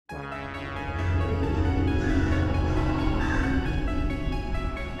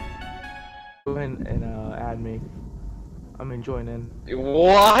Go ahead and add me. I'm in join in.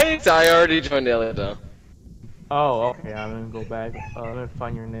 What? I already joined the other though. Oh, okay. I'm gonna go back. Let me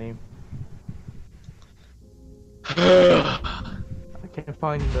find your name. I can't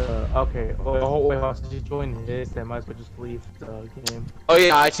find the. Okay. Oh wait. Since you joined his, then might as well just leave the game. Oh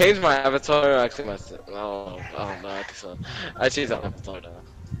yeah, I changed my avatar. Actually, no, I think so. I changed my avatar now.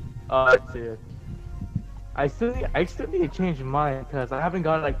 Oh, I see it. I still need to change mine because I haven't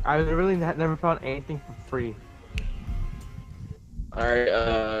got like I really never found anything for free. Alright,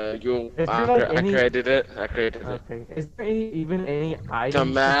 Is there like I any? created it. I created it. Okay. Is there even any The items for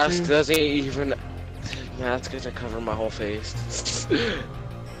mask free? doesn't even. Mask doesn't cover my whole face.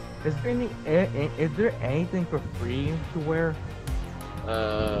 Is there is there anything for free to wear?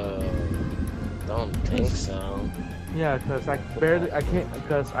 uh, don't think so. Yeah, cause I can't,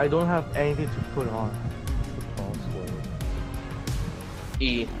 cause I don't have anything to put on.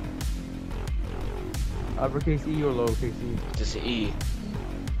 E, Uppercase E or lowercase E? just E.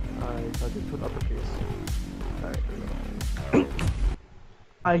 Alright, so I just put uppercase. Alright, there we go.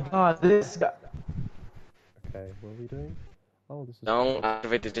 I got this guy. Okay, what are we doing? Oh, this is. Don't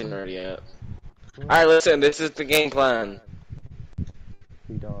activate the dinner yet. Alright, listen. This is the game plan.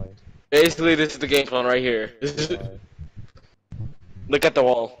 We die. Basically, this is the game plan right here. We die. Look at the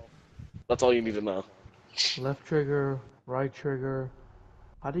wall. That's all you need to know. Left trigger, right trigger.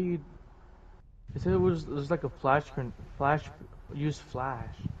 How do you? It said it was like a flash. Use flash.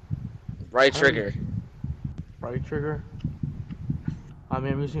 Right How do you- trigger. Right trigger. I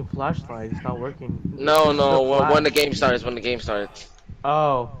mean, I'm using flashlight. It's not working. No, This is a no. When the flash. game starts. When the game starts.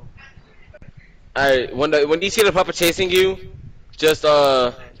 Oh, Alright. When you see the puppet chasing you, just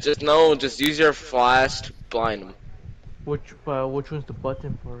use your flash to blind him. which one's the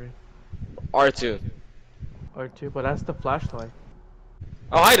button for it? R2. R2, but that's the flashlight.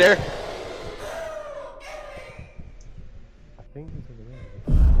 Oh, hi there. I think he's over there.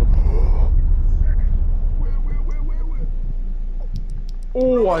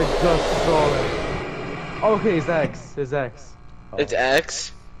 Oh, I just saw it. Okay, it's X. It's X. It's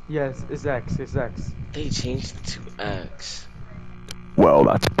X. Yes, it's X. It's X. They changed it to X. Well,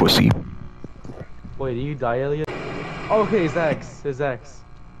 that's pussy. Wait, did you die, Elliot? Okay, it's X. It's X.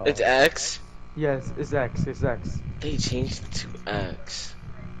 It's X. Yes, it's X. It's X. They changed it to X.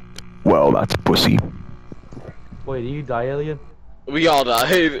 Well, that's pussy. Wait, did you die, Elliot? We all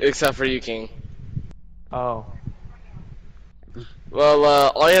died except for you, King. Oh. Well,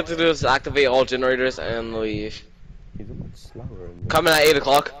 all you have to do is activate all generators and leave. He's a lot slower. In Coming at 8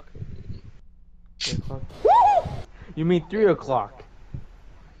 o'clock. 3 o'clock. You mean 3 o'clock?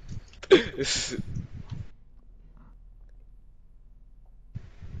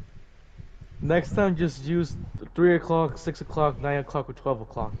 Next time, just use 3 o'clock, 6 o'clock, 9 o'clock, or 12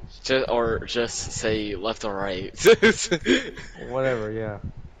 o'clock. Just say left or right. Whatever, yeah.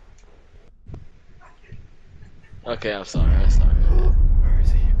 Okay, I'm sorry. I'm sorry. Where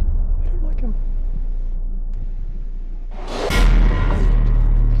is he? I don't like him.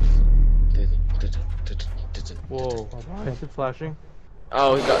 Whoa. Is it flashing?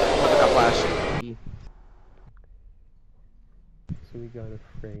 Oh, he got flashing. So we got a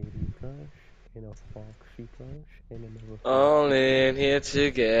Freddy brush, and a Foxy brush, and another. All in here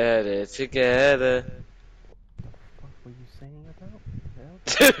together, together. What were you saying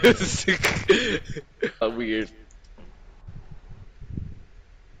about? Weird.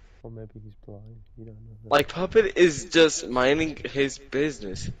 Or maybe he's blind. You don't know. Like Puppet is just minding his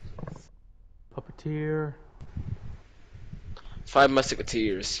business. Puppeteer. 5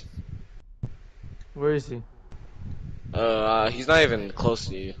 Musketeers. Where is he? He's not even close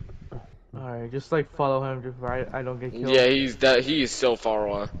to you. Alright, just like follow him just right. I don't get killed. Yeah, he is so far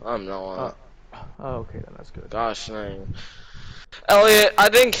away. I'm not on. Oh, okay, then that's good. Gosh dang. Elliot, I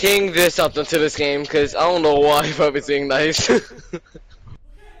think King did something to this game because I don't know why Puppet's being nice. There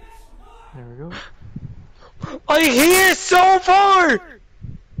we go. Like he is so far.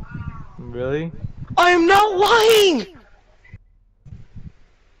 Really? I am not lying.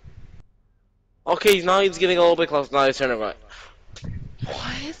 Okay, now he's getting a little bit close. Now he's turning right.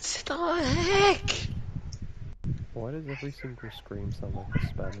 What the heck? Why does every single scream sound like a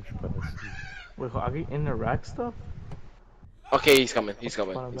Spanish person? Wait, are we in the rack stuff? Okay, he's coming. He's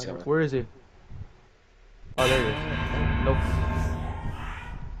coming. He's coming. Where is he? Oh, there he is. Nope.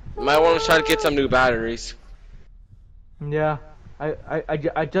 You might want to try to get some new batteries. Yeah,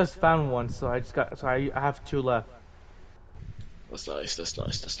 I just found one, so I have 2 left. That's nice. That's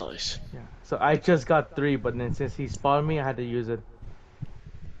nice. That's nice. Yeah. So I just got 3, but then since he spawned me, I had to use it.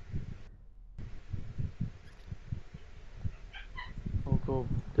 I'll go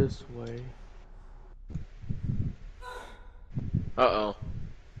this way. Uh-oh.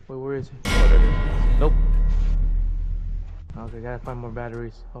 Wait, where is he? Oh, there he is. Nope. Okay, gotta find more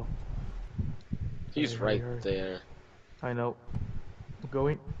batteries. Oh. He's Hurry, right hurry. there. I know. I'm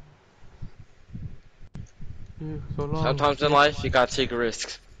going. Ew, so long. Sometimes in life, you gotta take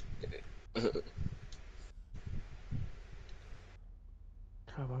risks. How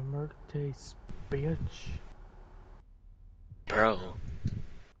my murder tastes, bitch. Bro.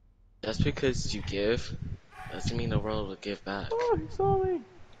 Just because you give, doesn't mean the world will give back. Oh, he saw me.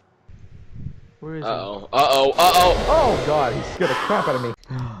 Where is Uh-oh. Uh-oh. Uh-oh. Oh god, he scared the crap out of me.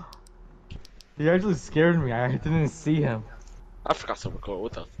 He actually scared me. I didn't see him. I forgot to record.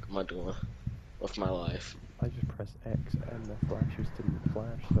 What the fuck am I doing with my life? I just pressed X and the flashes didn't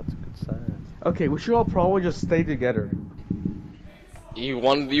flash. That's a good sign. Okay, we should all probably just stay together. You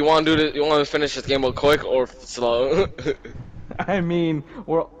want to do this? You want to finish this game real quick or slow? I mean,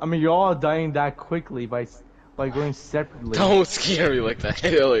 you're all dying that quickly by going separately. Don't scare me like that,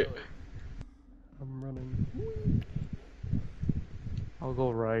 Elliot. I'm running. I'll go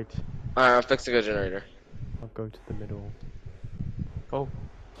right. Alright, I'm fixing a generator. I'll go to the middle. Oh.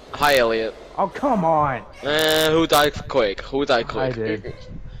 Hi, Elliot. Oh, come on! Who died quick? Who died quick? I did.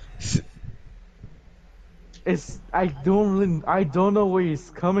 I don't know where he's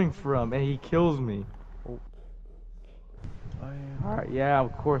coming from, and he kills me. Alright, yeah,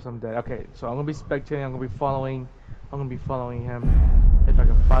 of course I'm dead. Okay, so I'm gonna be spectating, I'm gonna be following him, if I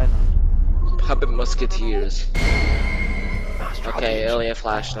can find him. Puppet Musketeers. Okay, Elliot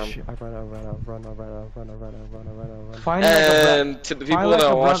flashed them. I run. Find And to the people like that a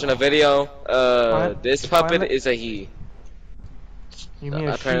are watching the video, this puppet like- is a he. You mean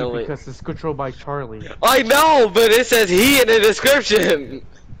a apparently- sheep because it's controlled by Charlie. I know, but it says he in the description.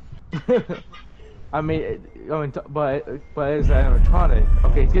 I mean, but it's animatronic.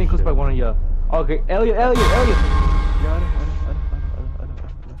 Okay, he's getting close by one of you. Okay, Elliot.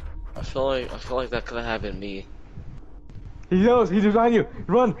 I feel like that could have been me. He knows. He's behind you.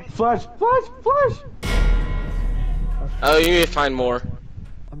 Run! Flash! Oh, you need to find more.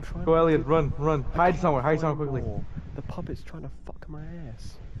 I'm trying. Go, Elliot. Run! Hide somewhere quickly. The puppet's trying to fuck my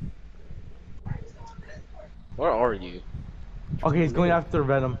ass. Where are you? Okay, he's going after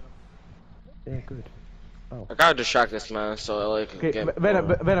Venom. Yeah, good. Oh. I gotta distract this man so Elliot can Okay, get.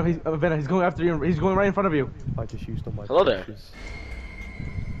 Venom. He's going after you. He's going right in front of you. I just used all my. Hello there. pushes.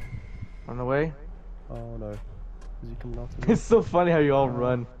 On the way. Oh no. Is he coming after me? It's so funny how you all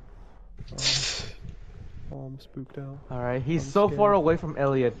run. Oh, I'm spooked out. Alright, he's I'm so scared. far away from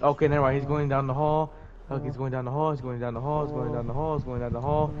Elliot. Okay, never mind. He's going down the hall. Okay, he's going down the hall. He's going down the hall. He's going down the hall. He's going down the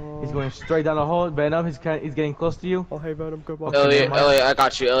hall. He's going straight down the hall. Venom, he's getting close to you. Oh hey Venom, go back. Elliot, never mind. Elliot, I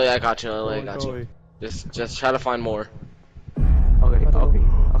got you. Elliot, I got you. Oh, Elliot, I got you. Just try to find more.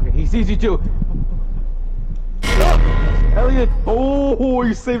 Okay. He sees you too. Elliot! Oh,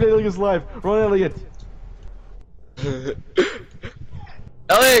 you saved Elliot's life. Run, Elliot.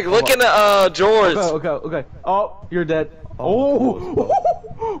 Elliot, look in the drawers. Okay. Oh, you're dead. Oh,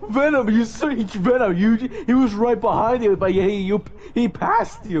 Venom! He was right behind you, but he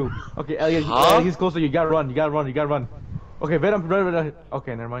passed you. Okay, Elliot, Huh? he's closer. You gotta run. Okay, Venom, run.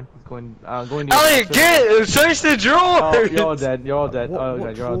 Okay, never mind. He's going to. Elliot, search the drawers. Oh, you're all dead. You're all dead. What- Oh,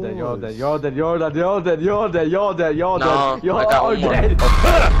 what you're all dead. You're all dead. drawers? You're all dead. You're all dead. You're all dead. You're all dead. You're all dead. You're all dead. No, You're all dead. You're I got all one more. dead.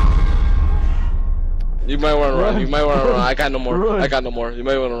 You might want to run. Run. You might want to run. I got no more. Run. I got no more. You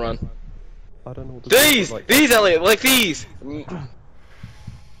might want to run. I don't know what the These, like. these, Elliot, like these.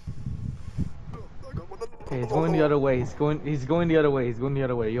 Okay, he's going the other way. He's going the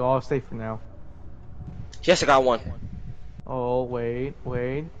other way. You're all safe for now. Yes, I got one. Oh, wait.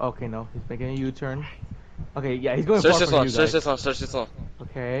 Okay, no. He's making a U-turn. Okay, yeah, he's going Search far this from one. you Search guys. this one. Search this one.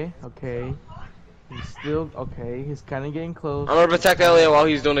 Okay. He's still, okay, he's kind of getting close. I'm gonna protect Elliot while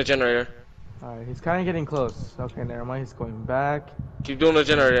he's doing the generator. Alright, he's kind of getting close. Okay, never mind. He's going back. Keep doing the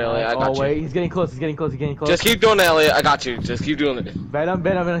generator, Elliot. I got Oh, you. wait. He's getting close. Just keep doing it, Elliot. I got you. Just keep doing it. Venom.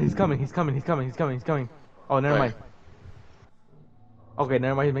 He's coming. Oh, never Right. mind. Okay,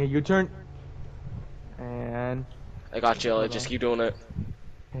 never mind. He's making a U-turn. And I got you, Elliot. Just keep doing it.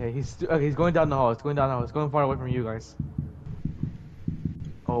 hey, he's going down the hall. It's going far away from you guys.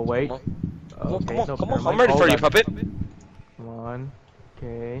 Oh, wait. Come on, Okay, come on, so come never on. mind. I'm ready for Hold you, on. puppet. Come on.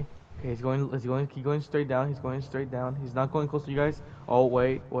 Okay. Keep going straight down. He's not going close to you guys. Oh,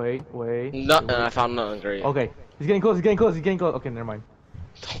 wait. Nothing. I found nothing great. Okay. He's getting close. Okay, never mind.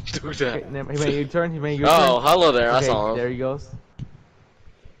 Don't do Okay, that. he made a U-turn. Oh, hello there. I Okay, saw him. there he goes.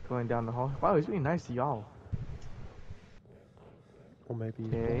 Going down the hall. Wow, he's really nice to y'all. Or maybe.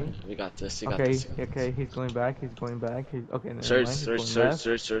 Okay. We got this. You got Okay, this. okay, he's going back. Okay, never Search, mind. search, He's search, going left.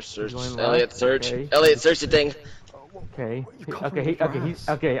 search, search, search. going Elliot, left, search. okay. Elliot, search the thing. Okay. You covered Okay. with your Okay. He's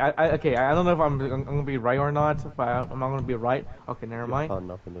ass. okay. Okay. I don't know if I'm gonna be right or not, but I'm not gonna be right. Okay. Never mind. Oh,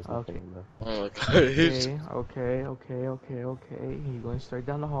 nothing. There's nothing Okay. in there. Oh my gosh. Okay. He's going straight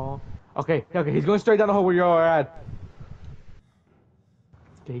down the hall. Okay. He's going straight down the hall where you are at.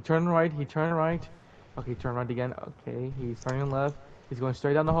 Okay. He turned right. Okay. Turn right again. Okay. He's turning left. He's going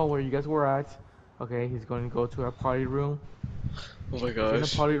straight down the hall where you guys were at. Okay. He's going to go to our party room. Oh my He's in the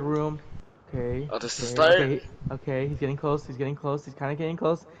gosh. party room. Okay. Oh, this is Okay. start. Okay. He's getting close. He's kind of getting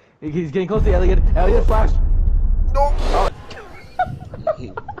close. He's getting close to Elliot. Elliot flash.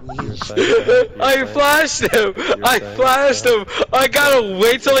 You're saying, I flashed him! I saying, flashed him! I gotta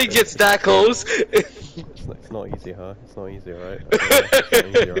wait till he gets that close! It's not easy, huh? It's not easy, right? It's not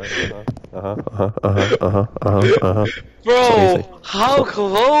easy, right? Bro, how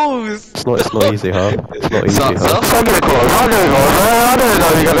close? It's not easy, huh? It's not easy, Stop, huh? stop.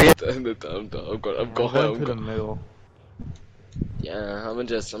 I'm Going to the going. middle. Yeah, I'm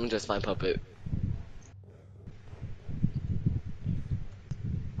gonna just find Puppet.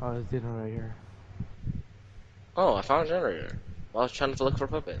 Oh, there's dinner right here. Oh, I found a generator. I was trying to look for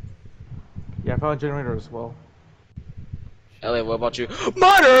Puppet. Yeah, I found a generator as well. Elliot, what about you?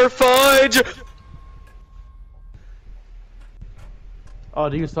 Murder fudge! Oh,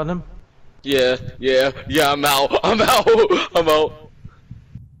 do you stun him? Yeah, I'm out. I'm out.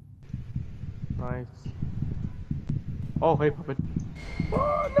 Nice. Oh, hey, puppet.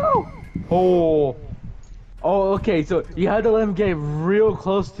 Oh, no! Oh. Oh, okay, so you had to let him get real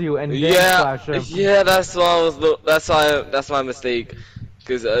close to you and then flash him. Yeah, that's what I was. That's my mistake.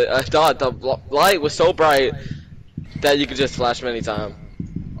 Cause I thought the light was so bright that you could just flash him anytime.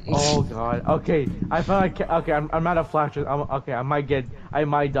 Oh god. Okay, I found. Okay, I'm out of flashes. Okay, I might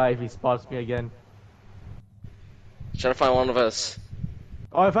die if he spots me again. Trying to find one of us.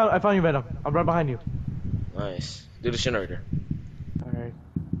 Oh, I found you, Venom. I'm right behind you. Nice. Do the generator. All right.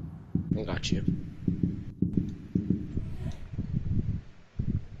 I got you.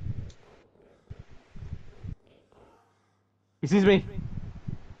 He sees me.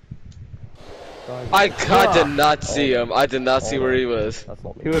 I did not see him. I did not see where he was. That's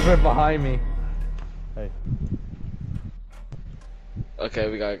not me. He was right behind me. Hey. Okay,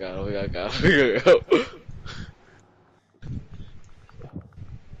 we gotta go. We gotta go.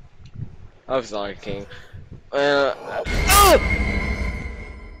 I'm sorry, King.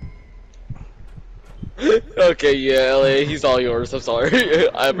 Okay, yeah, LA, he's all yours. I'm sorry.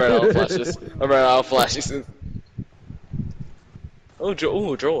 I ran out of flashes. I ran out of flashes. Oh,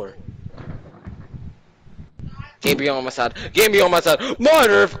 drawer. Game be on my side. Game be on my side.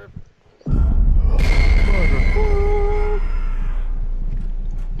 Murder!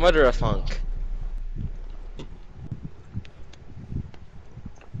 Murder a funk. He's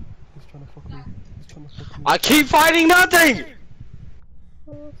trying to fuck me. He's trying to fuck me. I keep fighting nothing!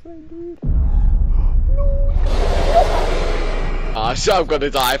 Oh, same dude. Ah, shit, I'm gonna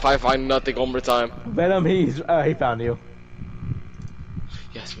die if I find nothing one more time. Venom, he found you.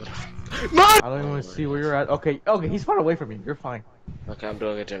 Yes, motherfucker. I don't even want to see where you're at. Okay, he's far away from me. You're fine. Okay, I'm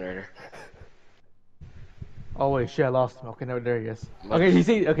doing a generator. Oh wait, shit, I lost him. Okay, no, there he is.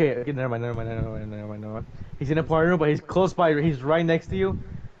 Okay, okay, never mind. He's in a party room, but he's close by. He's right next to you.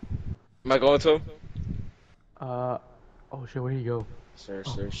 Am I going to him? Oh shit, where'd he go? Search.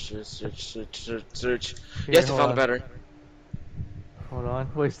 Here, Yes, I hold found the on. battery. Hold on.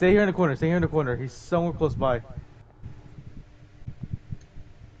 Wait, stay here in the corner. He's somewhere close by.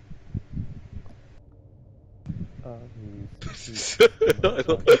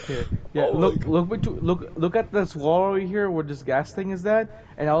 Okay. Yeah, Oh look at this wall over here where this gas thing is at,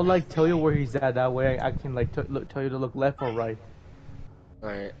 and I'll like tell you where he's at. That way I can like tell you to look left or right.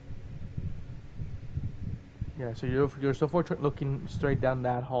 Alright. Yeah, so you're so far looking straight down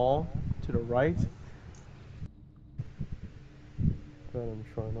that hall to the right. I'm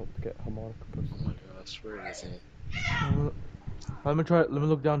trying not to get harmonica Oh pussy. my gosh, where is he? Let me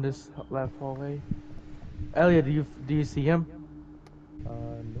look down this left hallway. Elliot, do you see him?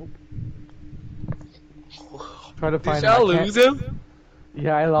 Nope. Try to find Did y'all him. lose him?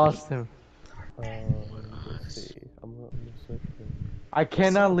 Yeah, I lost him. Let's see. I'm gonna search for him. I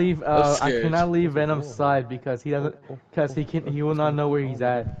cannot leave. I'm I scared. cannot leave Venom's side because he doesn't. Because he will not know where he's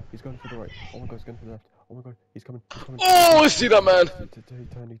at. He's going to the right. Oh my god, he's going to the left. Oh my god, he's coming. Oh, I see that man! Turn.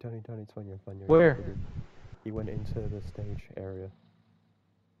 It's fine, you're fine. Where? He went into the stage area.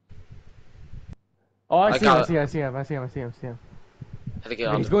 Oh, I see got him. it. I see him. Had to get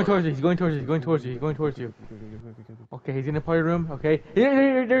on He's the going board. towards you. He's going towards you. Okay, he's in the party room. Okay,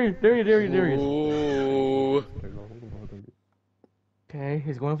 there he is. Ooh. Okay, Okay,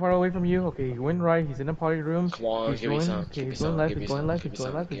 he's going far away from you. Okay, he went right. He's in the party room. Come on, He's give me going. some. Okay, Give me he's going some. left. Give me He's going some. left. Give He's me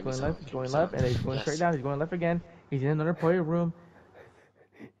going some. left. He's Give me going some. left. He's Give me going some. left, and then he's going straight Yes. down. He's going left again. He's in another party room.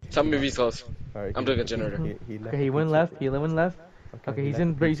 Tell me if he's close. Alright, I'm doing a generator. He left Okay, he the went pizza- left. He went left. Okay, he he's left in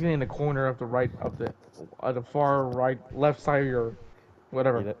the pizza- basically in the corner of the right of the far right left side of your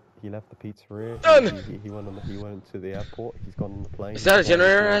whatever. He left the pizzeria. Done! He went to the airport. He's gone on the plane. Is that a he's flying to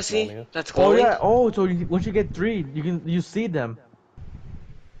generator I see? Australia. That's Oh glowing? yeah. Oh, so once you get 3, you see them.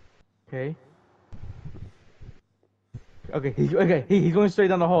 Okay. Okay. He's going straight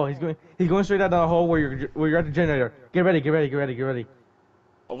down the hall. He's going straight down the hall where you're at the generator. Get ready. Get ready. Get ready. Get ready.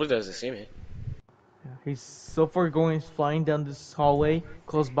 Hopefully he doesn't see me. Yeah, he's so far flying down this hallway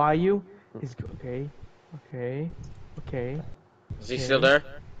close by you. He's okay. Okay. Is he still there?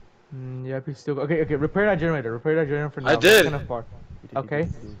 Yep, he's still okay. Repair that generator. Repair that generator for now. I did. Kind of far. He did, Okay.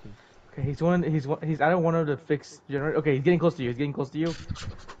 he did. Okay, he's out of one of the fixed generator. Okay, he's getting close to you. He's getting close to you.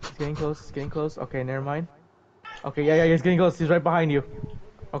 He's getting close. He's getting close. Okay, never mind. Okay, yeah, he's getting close. He's right behind you.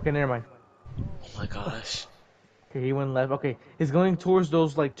 Okay, never mind. Oh my gosh. Okay, he went left. Okay, he's going towards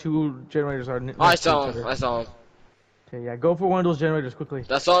those like 2 generators are. Oh, I next to saw each him. other. I saw him. Okay, yeah, go for one of those generators quickly.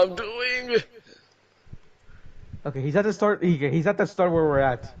 That's all I'm doing. Okay, he's at the start. He's at the start where we're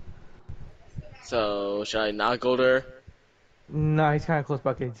at. So, should I not go there? Nah, he's kind of close.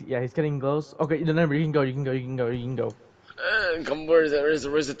 But okay, yeah, he's getting close. Okay, remember, you can go. You can go. Come, where's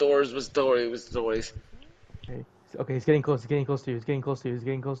the doors? Where's the doors? Okay, he's getting close. He's getting close to you. He's getting close to you. He's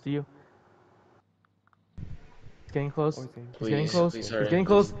getting close to you. He's getting close. Oh, He's getting close. Please He's hurry. getting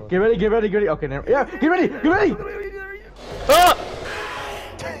close. Get ready. Okay, never. Yeah, get ready. Ah!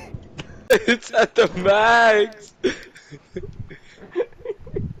 It's at the max. It's a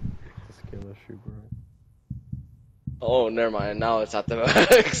skill issue, bro. Oh, never mind. Now it's at the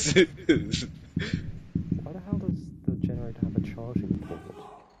max. Why the hell does the generator have a charging port?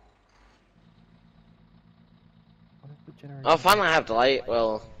 Why does the generator? Oh, finally I have the light.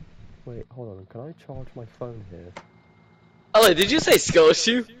 Well, Wait, hold on. Can I charge my phone here? oh, wait, did you say skill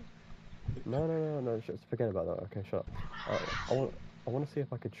issue? No. Just forget about that. Okay, shut up. I want to see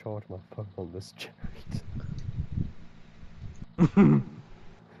if I could charge my phone on this generator.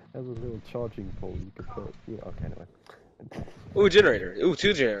 There's a little charging port you could put. Yeah. Okay. Anyway. Ooh, generator. Ooh,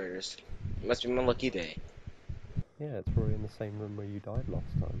 2 generators. Must be my lucky day. Yeah, it's probably in the same room where you died last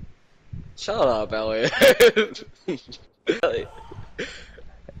time. Shut up, Elliot. Hey,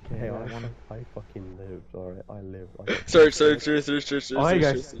 I fucking lived. Alright, I lived. Search. Oh, hey,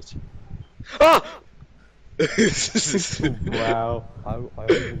 guys. Ah! Wow. I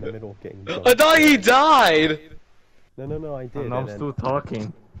was in the middle of getting jumped. I thought he died. No, I did. And I'm then still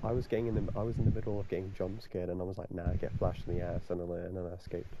talking. I was in the middle of getting jump scared, and I was like, nah, get flashed in the ass, and then I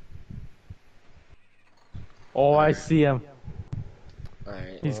escaped. Oh, I see him.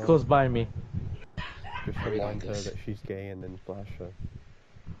 Alright. He's close by me. Just How we remind got her this? that she's gay, and then flash her.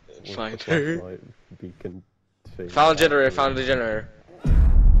 With Find the her. flashlight beacon thing. Found generator. Found the generator.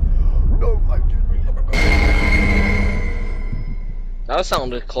 No, my generator. That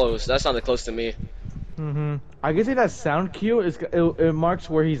sounded close. That sounded close to me. I can say that sound cue it marks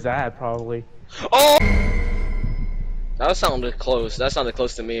where he's at probably. Oh! That sounded close. That sounded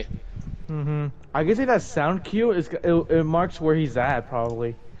close to me. I can say that sound cue it marks where he's at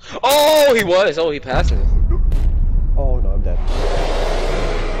probably. Oh, he was. Oh, he passed me. Oh no, I'm dead.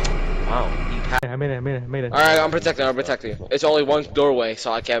 Wow, he passed. I made it. Alright, I'm protecting. It's only one doorway,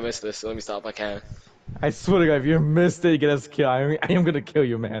 so I can't miss this. Let me stop. I can. I swear to God, if you missed it, you get us killed. I am gonna kill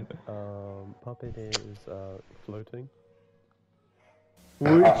you, man. Puppet is floating.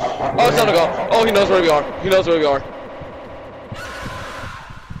 Oh, it's time to go. Oh, he knows where we are.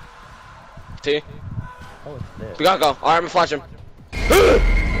 See? Oh, it's there. We gotta go. Alright, I'm gonna flash him.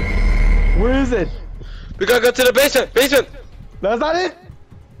 Where is it? We gotta go to the basement. That's not it.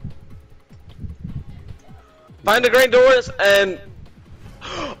 Find the great doors and...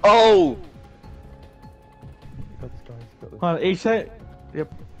 Oh! Got this, guys. Got this. Hold on, H-side.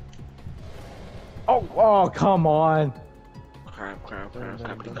 Yep. Oh, come on. Crap.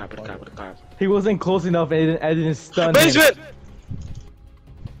 He wasn't close enough and I didn't stun him. Basement!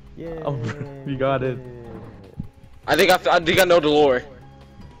 Yeah. Oh, you got it. I think I know the lore.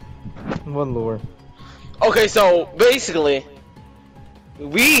 One lure. Okay, so basically,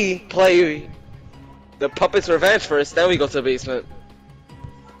 we play the Puppet's Revenge first, then we go to the basement.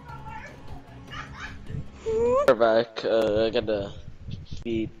 We're back. I got the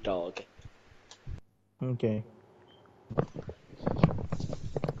speed dog. Okay.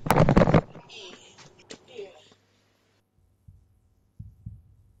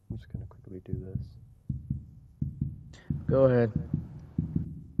 I'm just gonna quickly do this. Go ahead.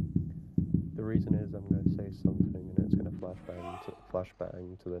 The reason is I'm going to say something and it's going to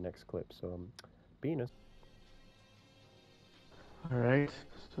flashbang to the next clip. So Venus. All right.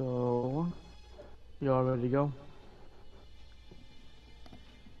 So you all ready to go?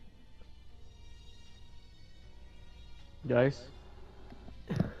 Guys.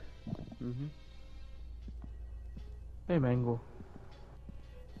 Hey, Mango.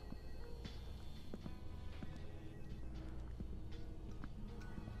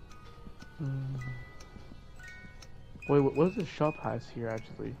 Wait, what does the shop has here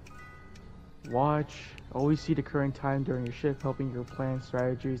actually? Watch. Always see the current time during your shift, helping your plan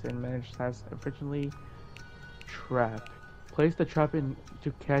strategies and manage tasks efficiently. Trap. Place the trap in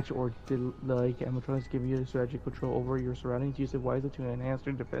to catch or delay animatronics, give you strategic control over your surroundings. Use it wisely to enhance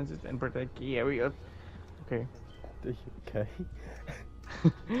your defenses and protect key areas. Okay. Okay.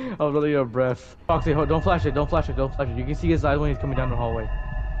 I was really out of breath. Foxy, don't flash it, don't flash it, don't flash it. You can see his eyes when he's coming down the hallway.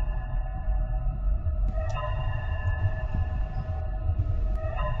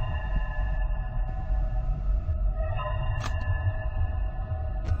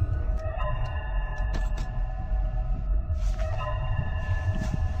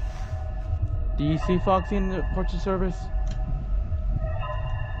 Do you see Foxy in the portrait service?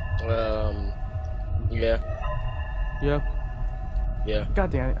 Yeah. Yeah. Yeah. God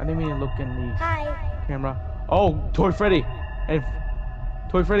damn it, I didn't mean to look in the camera. Oh, Toy Freddy! And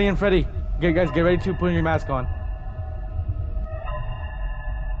Toy Freddy and Freddy! Okay, guys, get ready to put your mask on.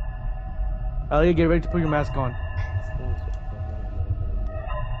 Elliot, get ready to put your mask on.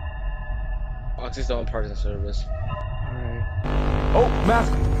 Foxy's on part of the service. Alright. Oh,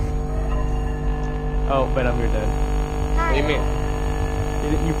 mask! Oh, Ben, you're dead. What do you mean?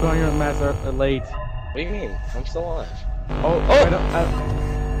 You put on your mask late. What do you mean? I'm still alive. Oh! Right up,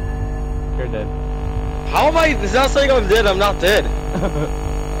 you're dead. How am I? It's not saying I'm dead. I'm not dead.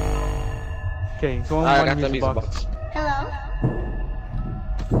 Okay, so I got the music box. Hello?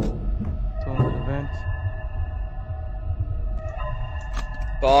 So on the event.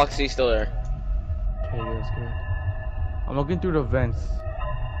 Foxy's still there. Okay, that's good. I'm looking through the vents.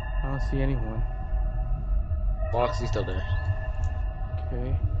 I don't see anyone. Foxy's still there.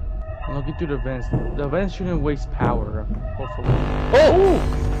 Okay. I'm looking through the vents. The vents shouldn't waste power, hopefully. Oh!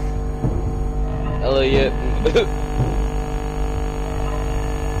 Elliot.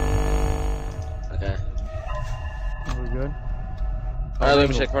 Okay. We're good. Alright, let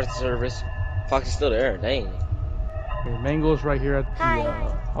me check parts of the service. Foxy's still there. Dang. Okay, Mango's right here at the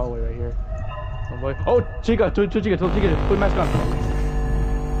hallway right here. Oh, boy. Oh, Chica! Chica, tell Chica to put mask on.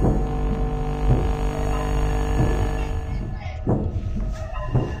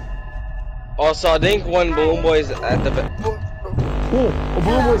 Also, I think one Balloon Boy's at the. Oh,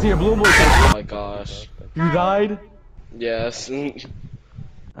 Balloon Boy's here. Balloon Boy's here. Oh my gosh. You died? Yes.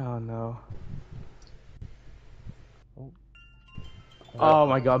 Oh no. Oh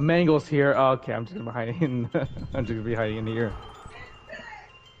my god, Mango's here. Oh, okay, I'm just gonna be hiding in I'm just gonna be hiding in here.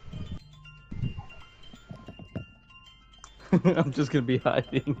 I'm just gonna be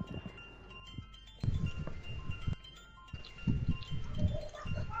hiding.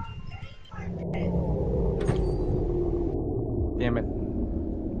 Damn it.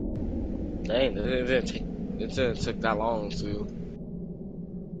 Dang, it didn't take that long to.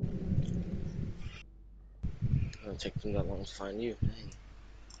 It didn't take them that long to find you.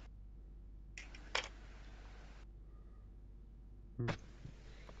 Dang.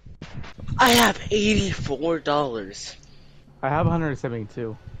 I have $84. I have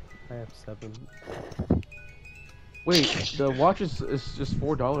 172. I have 7. Wait, the watch is just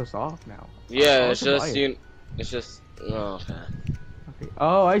 $4 off now. Yeah, it's just it's just okay. Okay.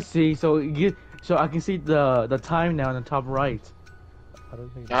 Oh, I see. So so I can see the time now in the top right. I don't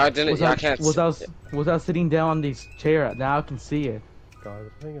think. I didn't. I can't. Without sitting down on this chair, now I can see it. Guys,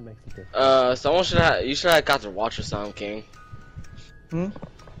 I think it makes a difference. Someone should have. You should have got the watch or something, King. Hmm.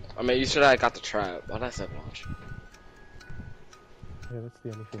 I mean, you should have got the trap. Why'd I say watch? Yeah, that's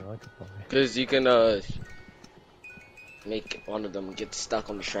the only thing I could buy. Cause you can make one of them get stuck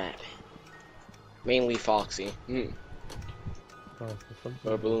on the trap. Mainly Foxy. Guys, there's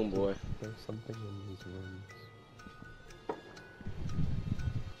something Or Balloon Boy. There's something in these rooms.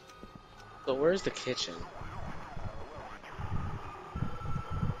 So where's the kitchen?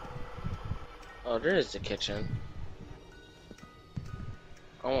 Oh, there is the kitchen.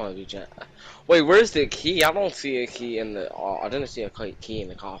 I want to be jet. Wait, where's the key? I don't see a key in the. I didn't see a key in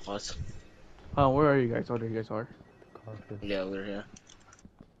the coffers. Oh, where are you guys? Oh, there you guys are. Carpet. Yeah, we're here.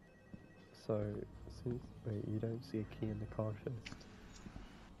 So, wait, you don't see a key in the car chest.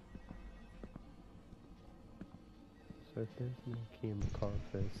 So If there's no key in the car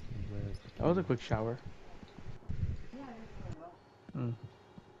face, then where's the That was a key? quick shower. Mm.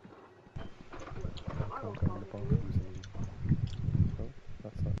 I can't go in the bathrooms anymore. Oh,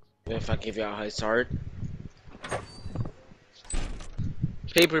 that sucks. If I give you a high start.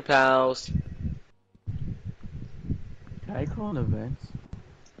 Paper pals. Can I call an event?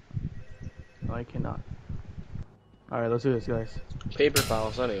 No, I cannot. Alright, let's do this, guys. Paper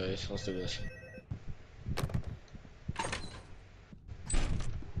pals. Anyways, let's do this.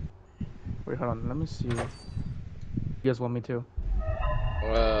 Wait, hold on. Let me see. You guys want me to?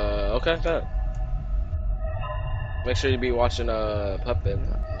 Okay, good. Make sure you be watching Puppet.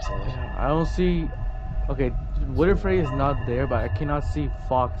 Yeah, I don't see. Okay, Winifred is not there, but I cannot see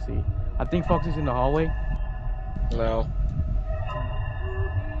Foxy. I think Foxy's in the hallway. No.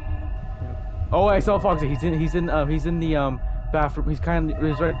 Oh, I saw Foxy. He's in the bathroom. He's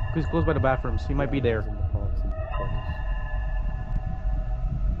close by the bathrooms. He might be there. He's in the parks and corners.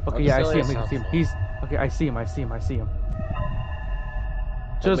 Okay, I'm yeah, I still see him. in I see him. South He's okay. I see him.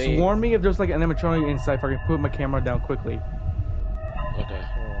 Just me- warn me if there's like an animatronic inside. If I can put my camera down quickly. Okay.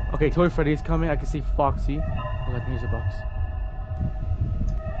 Oh, Okay, Toy Freddy's coming. I can see Foxy. I'll let the music box.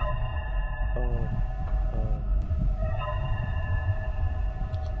 oh,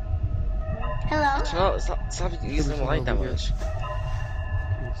 Hello? Stop using the light that much.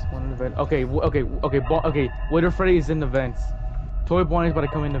 Please, one event. Okay, okay. Winter Freddy is in the vents. Toy Bonnie's about to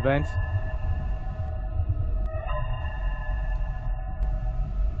come in the vent.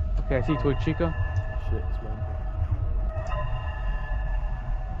 Okay, I see Toy Chica. shit, it's Mango.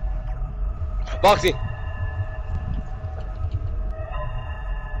 Boxy.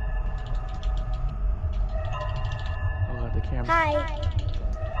 Oh god, the camera.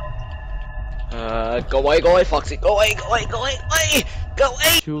 Hi. Go away, Foxy. Go away.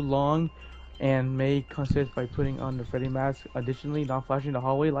 Too long and may consist by putting on the Freddy mask. Additionally, not flashing the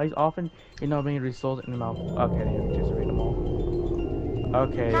hallway lights often and not being resulted in the mouth. Okay, just read them all.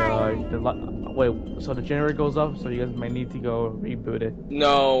 Okay, wait, so the generator goes up, so you guys might need to go reboot it.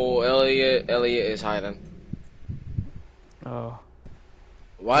 No, Elliot is hiding. Oh.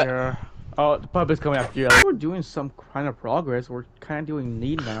 What? Yeah. Oh, the puppet's coming after you. We're doing some kind of progress. We're kind of doing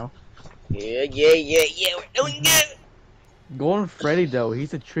need now. Yeah. We're doing good. Golden Freddy, though,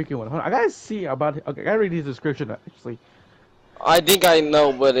 he's a tricky one. Hold on, I gotta see about. Okay, I gotta read his description actually. I think I know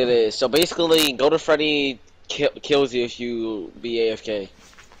what it is. So basically, Golden Freddy kills you if you be AFK.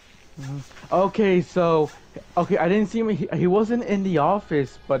 Okay, so okay, I didn't see him. He wasn't in the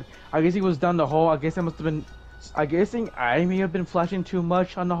office, but I guess he was down the hall. I guess I must have been. I guessing I may have been flashing too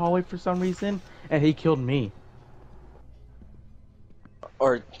much on the hallway for some reason, and he killed me.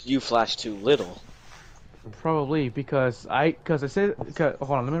 Or you flash too little. Probably because I said.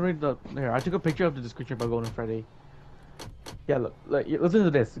 Hold on, let me read the. Here, I took a picture of the description about Golden Freddy. Yeah, look, listen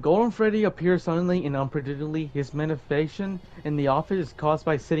to this. Golden Freddy appears suddenly and unpredictably. His manifestation in the office is caused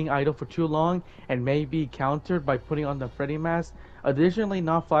by sitting idle for too long and may be countered by putting on the Freddy mask. Additionally,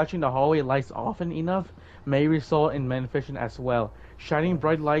 not flashing the hallway lights often enough may result in manifestation as well. Shining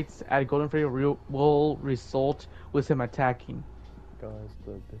bright lights at Golden Freddy will result with him attacking. Guys,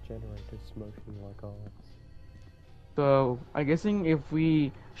 the generator's smoking like ours. So I'm guessing if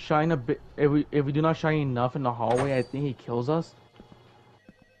we shine a bit, if we do not shine enough in the hallway, I think he kills us.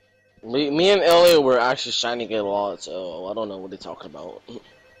 Me and Elliot were actually shining a lot, so I don't know what they're talking about.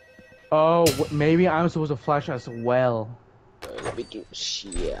 Oh, maybe I'm supposed to flash as well.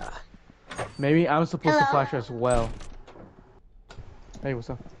 Yeah. Maybe I'm supposed to Hello? flash as well. Hey, what's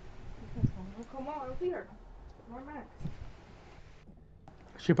up? Come on, over here. Where Max?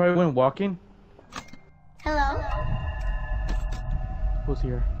 She probably went walking. Hello? Who's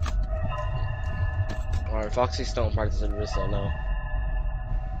here? Alright, Foxy Stone practicing this, so no.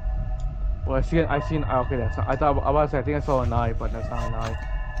 Well, I see an eye. Okay, that's not. I about to say, I think I saw an eye, but that's not an eye.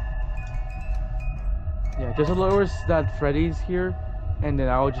 Yeah, just alert us that Freddy's here, and then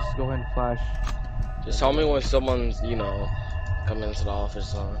I'll just go ahead and flash. Just tell me when someone's, coming into the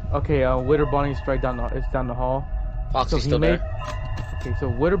office. Okay, Witter Bunny's right down the hall. Foxy's he still may. there. Okay, so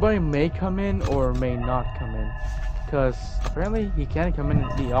Witter Bunny may come in or may not come in, because apparently he can't come in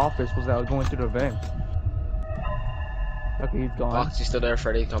the office without going through the vent. Okay, he's gone. Foxy's still there.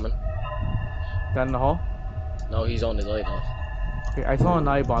 Freddy coming. Down in the hall. No, he's on his way now. Okay, I saw an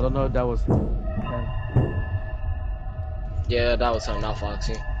eye, but I don't know if that was him. Yeah, that was him, not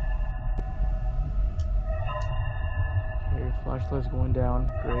Foxy. Okay, flashlight's going down.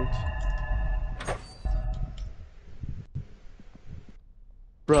 Great.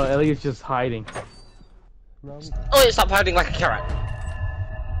 Bro, Elliot's just hiding. No, I'm Oh, stop hiding like a carrot.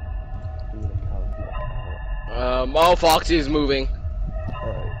 being a carrot, not a carrot. Oh, Foxy is moving.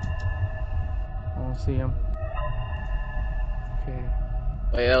 Alright. I don't see him. Okay.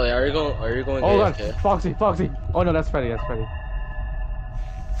 Wait, Ellie, are you going? Oh god, AFK? Foxy. Oh no, that's Freddy.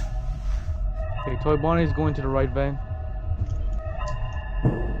 Okay, Toy Bonnie's going to the right vent.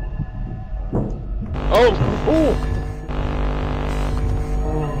 Oh! Oh!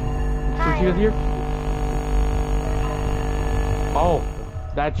 Two Chicas here? Oh,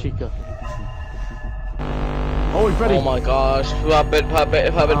 that Chica. Oh, it's Freddy! Oh my gosh. Puppet Oh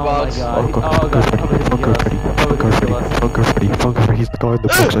box. my god. Oh god, the puppet didn't kill us. The puppet didn't kill us. Fuck Freddy, he's the guy in the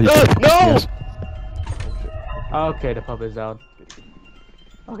box. No! Yes. Okay, the puppet's out.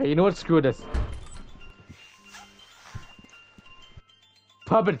 Okay, you know what? Screw this.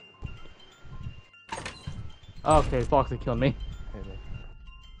 Puppet! Okay, Foxy killed me.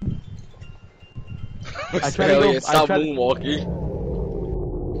 I tried to Elliot, go- stop I tried- moonwalking.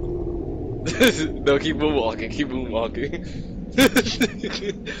 No, keep moonwalking.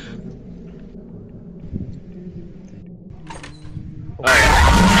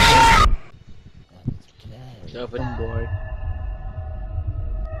 Alright. Open. Boy.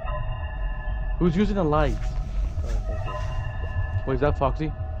 Who's using the lights? Wait, is that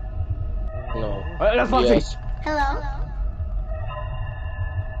Foxy? No. That's Foxy! Yes. Hello?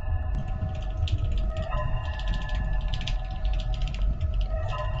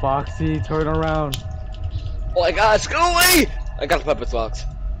 Foxy, turn around. Oh my gosh, go away! I got the puppet box.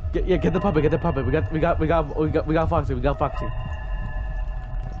 Get the puppet, We got Foxy.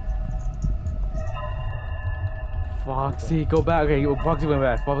 Foxy, go back. Okay, Foxy went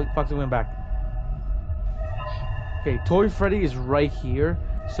back. Foxy went back. Okay, Toy Freddy is right here,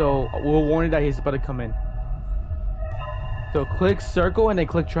 so we'll warn you that he's about to come in. So click circle and then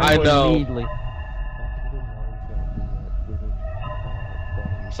click triangle immediately.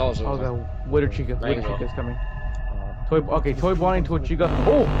 Someone's Oh, moving. the Witter Chica. Witter Mango. Chica's coming. Toy Bonnie and Toy Chica.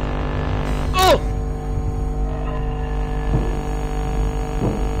 Oh! Oh!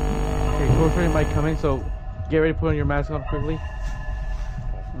 Okay, Toy Freddy might come in, so get ready to put on your mask on quickly.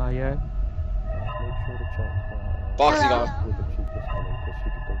 Not yet. Make sure to check Foxy Hello? gone. with the Chica's coming, because she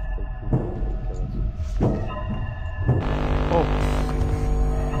could go straight through the and kill us.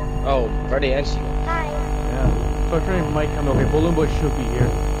 Oh, Oh, Freddy and Chica. Hi. yeah. Toy Freddy might come. Okay, Balloon Boy should be here.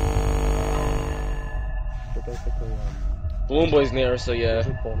 So basically, Balloon Boy's near, so yeah.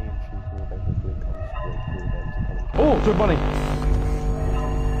 with Bonnie and Chica will basically come straight through them to come and kill Oh, Toy Bonnie!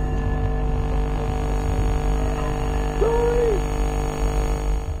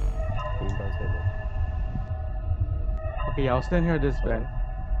 Can you guys hear me? Okay, yeah, I'll stand here at this bed.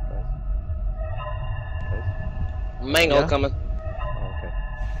 Guys? Mango Yeah? coming. Oh, okay.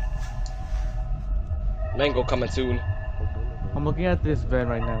 Mango coming soon. I'm looking at this vent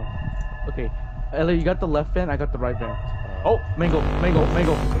right now. Okay, Ellie, you got the left vent, I got the right vent. Oh, Mango.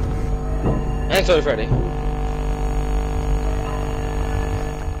 And so Freddy.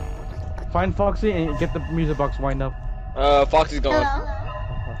 Find Foxy and get the music box wind up. Foxy's gone. Hello?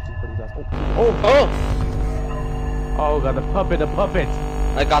 Oh, Oh! oh god, the puppet.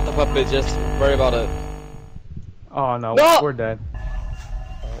 I got the puppet, just worry about it. Oh no, No! we're dead.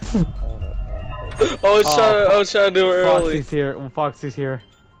 I was trying to do it early. Foxy's here.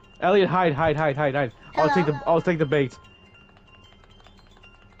 Elliot, hide. I'll take the bait.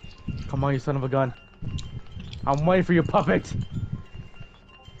 Come on, you son of a gun. I'm waiting for your puppet.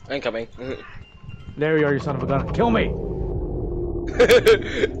 I'm coming. There you are, you son of a gun. Kill me!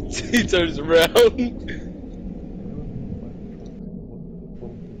 He turns around.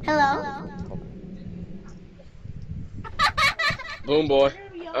 Hello? Boom boy.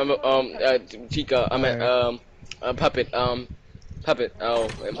 Chica. I meant puppet. Puppet. Oh,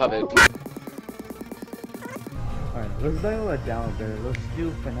 and puppet. Alright, let's dial that down there. Let's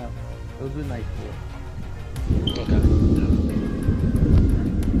do for now. Let's do night 4. Okay.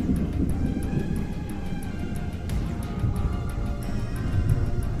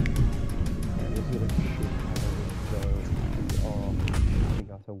 This is a shit. So, I think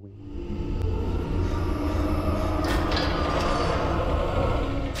that's a win.